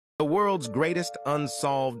The world's greatest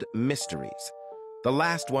unsolved mysteries. The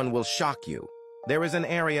last one will shock you. There is an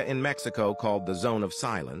area in Mexico called the Zone of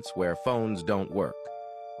Silence where phones don't work.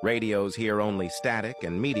 Radios hear only static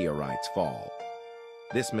and meteorites fall.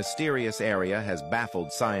 This mysterious area has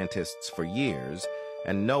baffled scientists for years,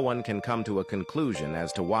 and no one can come to a conclusion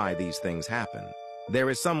as to why these things happen.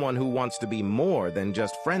 There is someone who wants to be more than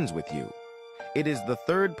just friends with you. It is the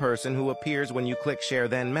third person who appears when you click Share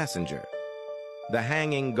Then Messenger. The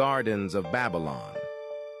Hanging Gardens of Babylon.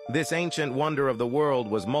 This ancient wonder of the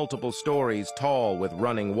world was multiple stories tall with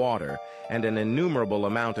running water and an innumerable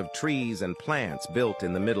amount of trees and plants built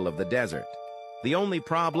in the middle of the desert. The only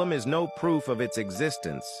problem is no proof of its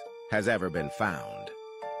existence has ever been found.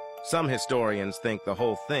 Some historians think the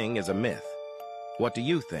whole thing is a myth. What do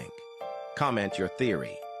you think? Comment your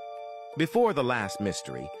theory. Before the last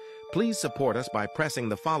mystery, please support us by pressing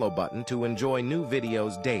the follow button to enjoy new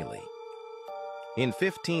videos daily. In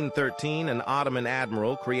 1513, an Ottoman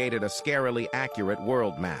admiral created a scarily accurate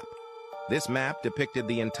world map. This map depicted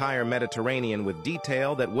the entire Mediterranean with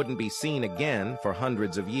detail that wouldn't be seen again for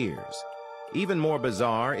hundreds of years. Even more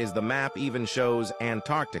bizarre is the map even shows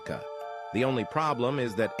Antarctica. The only problem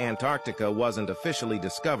is that Antarctica wasn't officially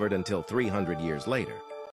discovered until 300 years later.